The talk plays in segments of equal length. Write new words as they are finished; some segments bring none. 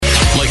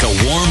like a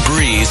warm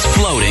breeze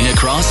floating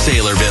across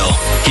Saylorville.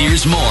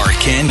 Here's more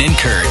Ken and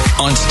Kurt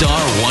on Star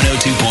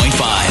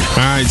 102.5. All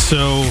right,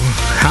 so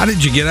how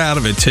did you get out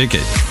of a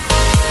ticket?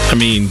 I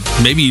mean,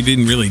 maybe you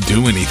didn't really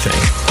do anything.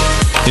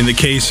 In the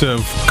case of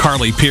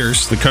Carly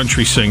Pierce, the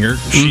country singer,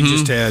 she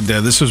just had,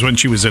 this was when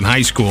she was in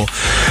high school,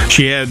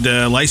 she had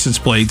license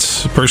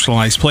plates,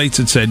 personalized plates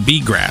that said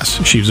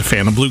Beagrass. She was a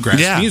fan of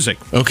bluegrass music.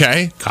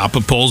 Okay. Cop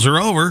pulls her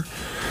over.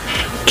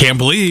 Can't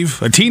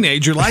believe a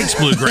teenager likes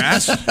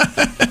bluegrass.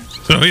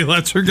 So he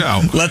lets her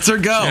go. Lets her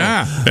go.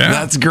 Yeah.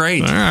 That's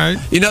great. All right.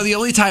 You know, the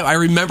only time I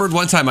remembered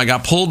one time I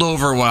got pulled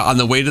over on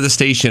the way to the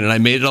station, and I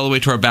made it all the way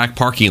to our back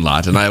parking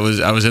lot. And I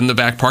was in the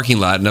back parking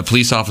lot, and a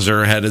police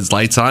officer had his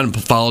lights on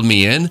and followed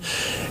me in.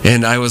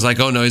 And I was like,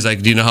 oh, no. He's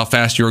like, do you know how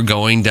fast you were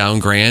going down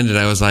Grand? And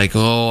I was like,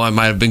 oh, I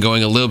might have been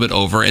going a little bit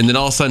over. And then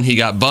all of a sudden he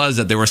got buzzed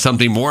that there was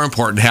something more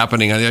important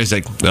happening. And he's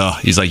like,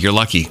 you're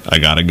lucky. I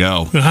got to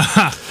go.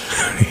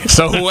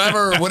 So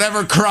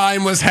whatever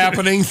crime was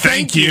happening,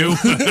 thank you.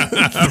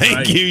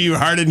 Thank you, you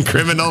hardened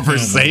criminal, for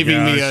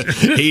saving me a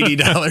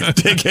 $80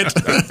 ticket.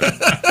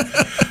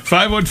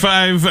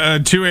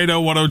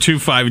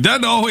 515-280-1025. It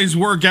doesn't always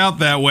work out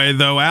that way,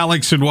 though.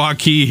 Alex and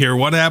Waukee here.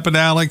 What happened,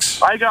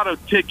 Alex? I got a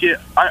ticket.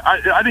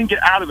 I didn't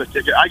get out of a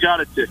ticket. I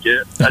got a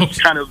ticket.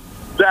 That's kind of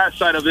that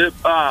side of it.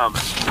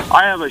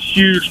 I have a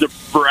huge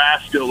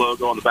Nebraska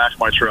logo on the back of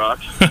my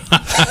truck.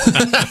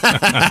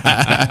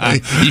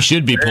 You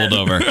should be pulled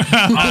over.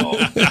 All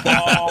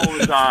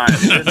the time.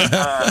 And,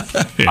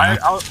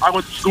 I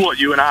went to school at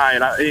UNI,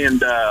 and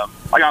I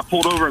got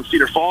pulled over in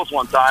Cedar Falls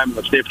one time, and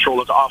the state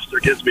patrol officer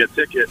gives me a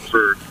ticket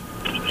for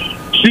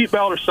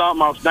seatbelt or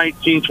something. I was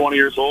 19, 20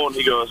 years old,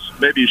 and he goes,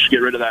 maybe you should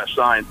get rid of that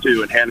sign,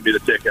 too, and handed me the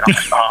ticket. I'm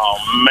like, oh,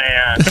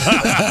 man.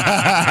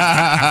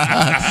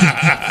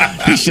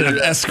 He should have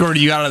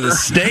escorted you out of the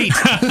state.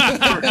 For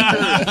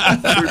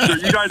sure.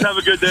 You guys have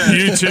a good day.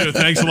 You too.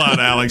 Thanks a lot,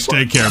 Alex.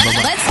 Take care.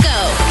 Bye-bye. Let's go.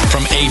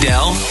 From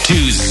Adele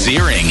to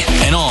Zeering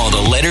and all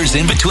the letters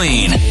in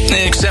between,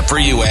 except for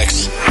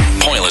UX.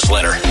 Pointless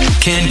letter.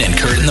 Ken and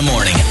Kurt in the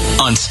morning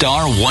on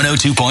Star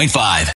 102.5.